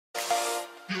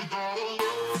Hey,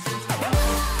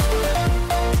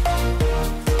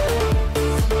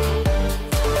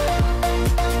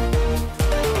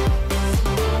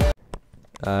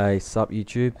 sup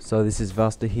YouTube? So this is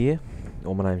VASTOR here,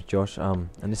 or my name's Josh, and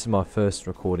this is my first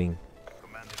recording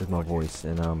with my voice,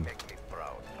 and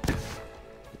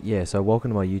yeah, so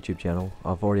welcome to my YouTube channel.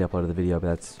 I've already uploaded the video, but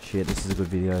that's shit. This is a good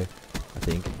video, I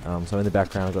think. So in the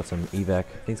background I've got some Evac, I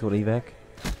think it's called Evac,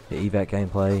 the Evac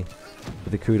gameplay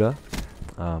with the CUDA,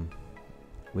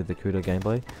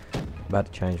 gameplay. I'm about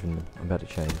to change in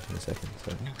a second,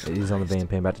 so it is on the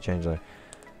VMP, I'm about to change though.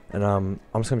 And I'm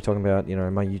just gonna be talking about, you know,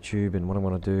 my YouTube and what I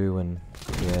want to do, and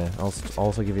yeah, I'll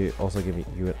also give you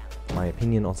my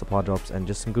opinion on supply drops and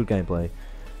just some good gameplay.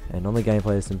 And on the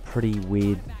gameplay, there's some pretty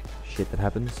weird shit that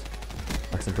happens,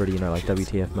 like some pretty, you know, like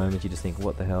WTF moments. You just think,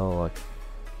 what the hell, like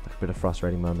a bit of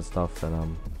frustrating moment stuff.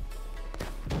 And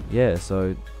yeah,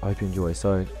 so I hope you enjoy.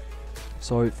 So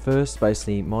first,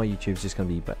 basically, my YouTube's just gonna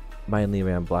be mainly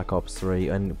around Black Ops 3,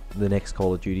 and the next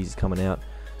Call of Duty is coming out.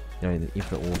 You know, the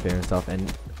Infinite Warfare and stuff, and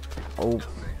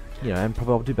you know, and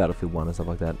probably I'll do Battlefield 1 and stuff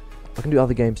like that. I can do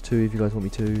other games too if you guys want me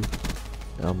to.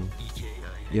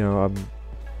 You know,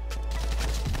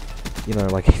 you know,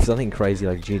 like if something crazy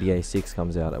like GTA 6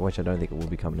 comes out, which I don't think it will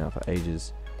be coming out for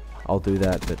ages, I'll do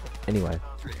that. But anyway,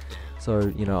 so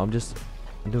you know, I'm just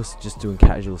doing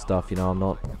casual stuff. You know, I'm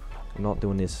not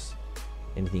doing this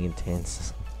anything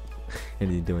intense,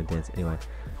 anything too intense. Anyway,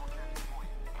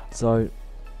 so.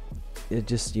 You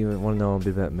want to know a bit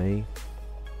about me.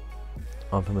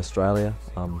 I'm from Australia.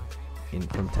 From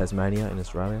Tasmania in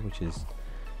Australia, which is,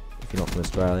 if you're not from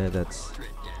Australia, that's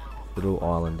a little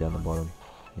island down the bottom.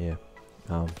 Yeah.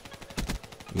 Yeah,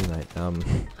 mate.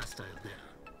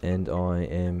 And I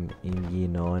am in year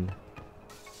 9.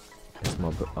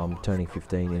 I'm turning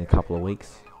 15 in a couple of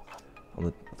weeks. On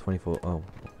the 24th. Oh,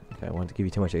 okay. I wanted to give you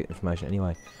too much information.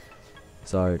 Anyway,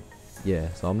 so.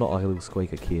 Yeah, so I'm not like a little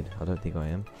squeaker kid. I don't think I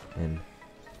am. And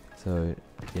so,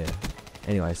 yeah.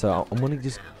 Anyway, so I'm gonna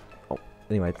just...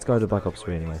 anyway, let's go to Black Ops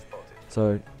 3 anyway.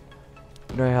 So,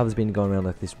 you know how there's been going around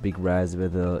like this big razz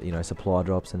with the, you know, supply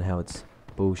drops and how it's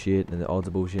bullshit and the odds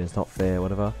are bullshit and it's not fair,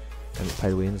 whatever. And it's pay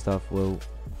to win and stuff. Well,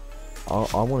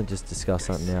 I want to just discuss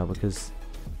something now because,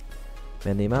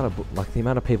 man, the amount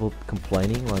of people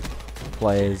complaining, like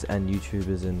players and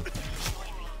YouTubers and...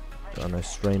 I don't know,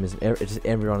 streamers, just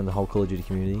everyone in the whole Call of Duty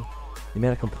community. The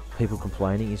amount of people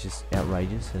complaining is just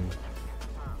outrageous, and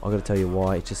I got to tell you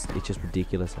why. It's just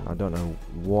ridiculous, and I don't know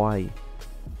why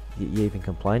you're even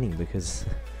complaining, because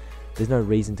there's no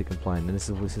reason to complain. And this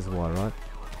is why, right?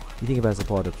 You think about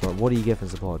supply drops, right? What do you get from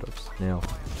supply drops? Now,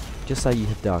 just say you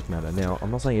have dark matter. Now,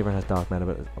 I'm not saying everyone has dark matter,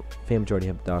 but a fair majority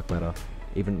have dark matter.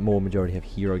 Even more majority have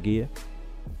hero gear,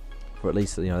 or at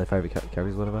least, you know, their favorite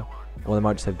characters, whatever. Or they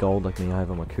might just have gold like me. I have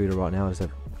on my CUDA right now. I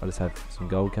just have some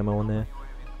gold camo on there.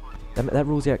 That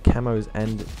rules out camos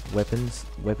and weapons,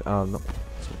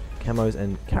 camos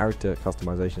and character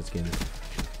customization skins.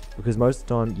 Because most of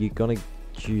the time you're gonna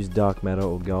choose dark matter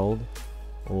or gold,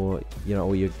 or you know,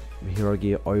 or your hero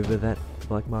gear over that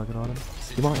black market item.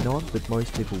 You might not, but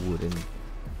most people would, and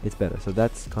it's better. So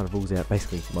that's kind of rules out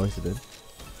basically most of it.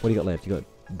 What do you got left? You got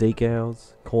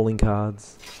decals, calling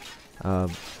cards.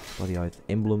 Bloody oath,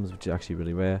 emblems, which are actually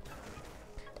really rare.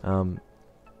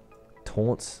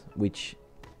 Taunts, which,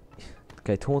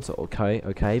 okay, taunts are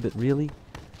okay, but really,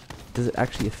 does it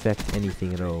actually affect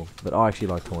anything at all? But I actually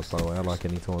like taunts, by the way. I like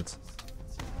any taunts.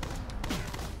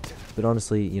 But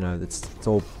honestly, you know, it's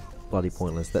all bloody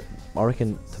pointless. That I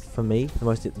reckon, for me, the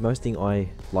most thing I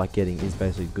like getting is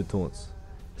basically good taunts,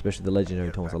 especially the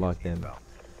legendary taunts. I like them.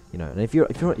 You know, and if you're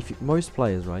most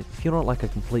players, right? If you're not like a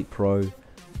complete pro.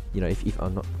 You know, if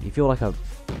you're like a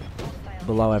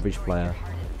below average player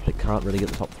that can't really get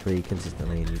the top 3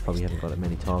 consistently, and you probably haven't got it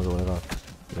many times or whatever,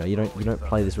 you know, you don't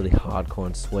play this really hardcore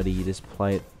and sweaty. You just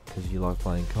play it because you like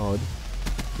playing COD.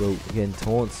 Well, again,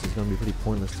 taunts is going to be pretty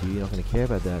pointless to you. You're not going to care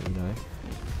about that. You know,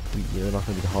 you're not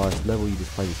going to be the highest level. You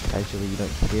just play this casually. You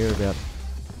don't care about,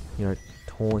 you know,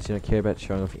 taunts. You don't care about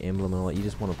showing off your emblem and all that. You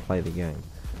just want to play the game.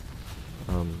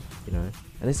 You know,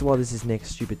 and this is why this is next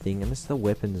stupid thing, and this is the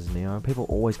weapons now. People are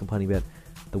always complaining about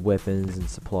the weapons and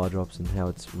supply drops and how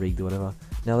it's rigged or whatever.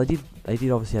 Now they did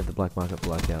obviously have the black market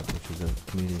blackout, which was a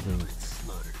community thing,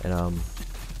 and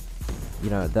you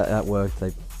know, that worked.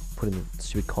 They put in the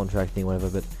stupid contract thing, whatever.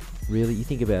 But really, you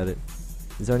think about it,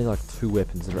 there's only like 2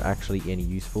 weapons that are actually any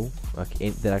useful, like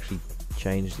that actually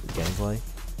change the gameplay.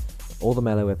 All the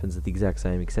melee weapons are the exact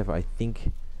same, except for I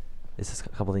think. There's just a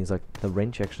couple of things, like the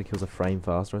wrench actually kills a frame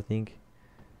faster, I think,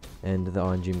 and the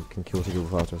iron gym can kill a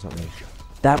faster or something.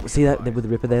 See that with the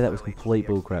Ripper there? That was complete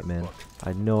bullcrap, man. I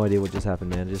had no idea what just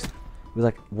happened, man. was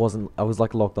like I was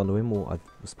like locked onto him, or I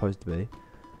was supposed to be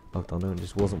locked onto him, and it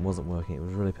just wasn't working. It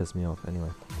was really pissed me off. Anyway,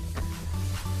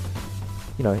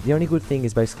 you know, the only good thing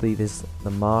is basically there's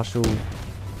the Marshall,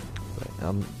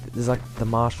 there's like the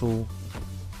Marshall,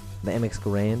 the MX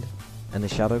Garand, and the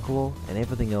Shadow Claw, and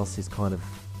everything else is kind of,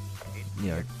 you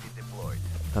know,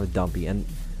 kind of dumpy. And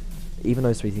even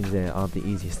those 3 things there aren't the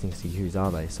easiest things to use,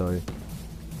 are they? So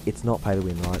it's not pay to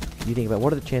win, right? You think about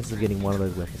what are the chances of getting one of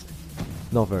those weapons?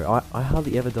 Not very. I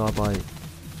hardly ever die by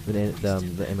the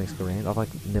MX Garand. I've like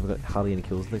never got hardly any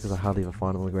kills because I hardly ever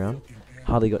find them on the ground.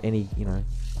 Hardly got any, you know.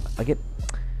 I get,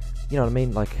 you know what I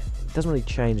mean? Like, it doesn't really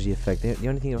change the effect. The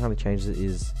only thing that kind of changes it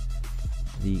is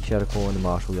the Shadow Claw and the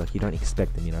Marshall. Like, you don't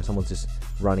expect them, you know. Someone's just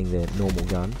running their normal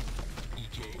gun,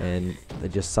 and they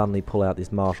just suddenly pull out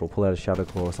this Marshall, pull out a Shadow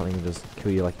Claw or something, and just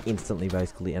kill you like instantly,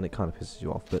 basically, and it kind of pisses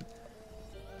you off. But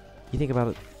you think about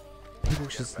it, people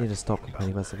just need to stop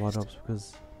complaining about supply drops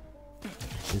because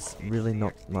there's really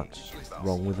not much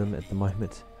wrong with them at the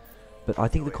moment. But I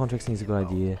think the contract thing is a good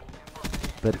idea,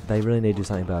 but they really need to do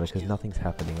something about it because nothing's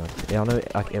happening. Like, I know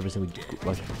like every single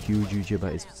like huge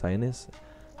YouTuber is saying this,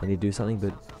 they need to do something,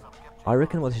 but I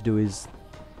reckon what they should do is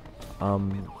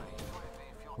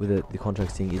with the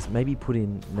contracts thing is maybe put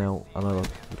in, now I know we're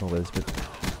talking about this, but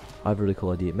I have a really cool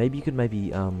idea. Maybe you could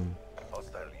maybe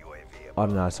I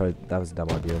don't know, sorry, that was a dumb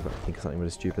idea. I think of something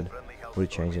really stupid. Would it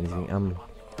change anything?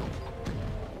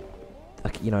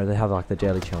 Like, you know, they have like the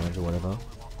daily challenge or whatever.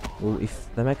 Well,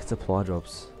 if they make it supply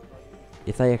drops,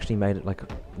 if they actually made it like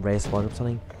rare supply drop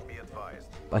something,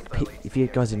 like if you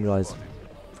guys didn't realize,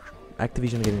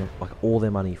 Activision are getting like all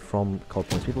their money from COD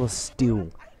points. People are still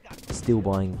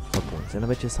buying COD points, and I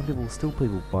bet you some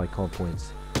people buy COD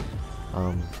points.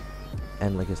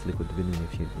 And I guess Liquid Divinity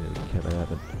if you really care about that,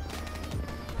 but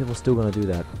people are still going to do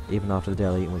that even after the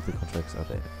daily and weekly contracts are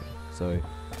there. So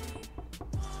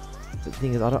the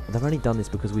thing is, they've only done this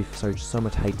because we've sowed so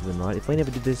much hate to them, right? If they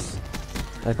never did this,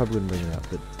 they probably wouldn't bring it out.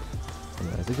 But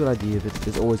anyway, it's a good idea, but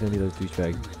there's always going to be those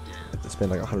douchebags that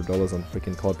spend like $100 on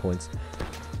freaking COD points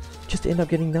just to end up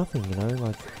getting nothing, you know?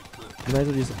 Like, you may as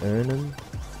well just earn them.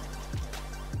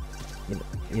 You know,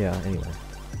 yeah, anyway.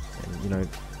 And, you know,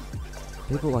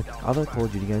 people like other Call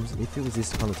of Duty games, if it was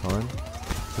this kind of time,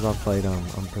 because I've played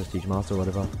Prestige Master or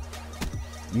whatever,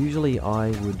 usually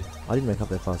I didn't wake up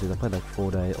that fast either. I played like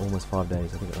 4 days, almost 5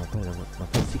 days. I think I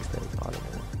played 6 days, I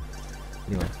don't know.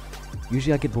 Anyway,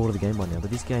 usually I get bored of the game by now, but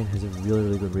this game has a really,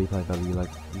 really good replay value. Like,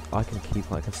 I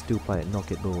can still play it and not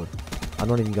get bored. I'm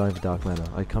not even going for Dark Matter.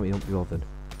 I can't be bothered.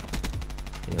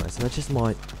 Anyway, so that's just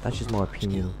my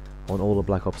opinion on all of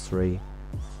Black Ops 3.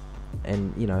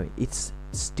 And, you know, it's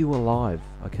still alive,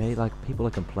 okay? Like, people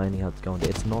are complaining how it's going dead.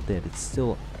 It's not dead. It's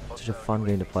still such a fun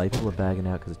game to play. People are bagging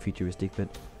out because it's futuristic, but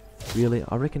really,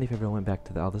 I reckon if everyone went back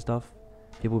to the other stuff,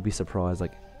 people would be surprised.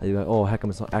 Like, they'd go, oh, how come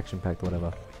it's not action-packed or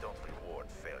whatever.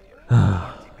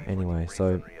 Anyway,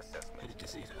 so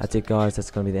that's it, guys.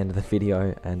 That's going to be the end of the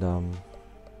video. And,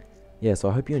 yeah, so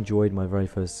I hope you enjoyed my very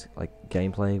first, like,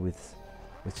 gameplay with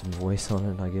some voice on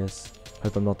it, I guess.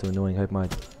 Hope I'm not too annoying. Hope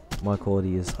my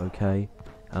quality is okay.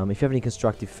 If you have any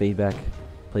constructive feedback,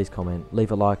 please comment.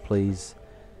 Leave a like, please.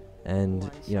 And,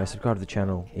 you know, subscribe to the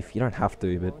channel if you don't have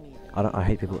to, but I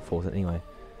hate people that force it anyway.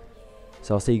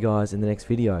 So I'll see you guys in the next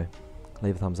video.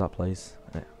 Leave a thumbs up, please.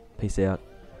 Peace out.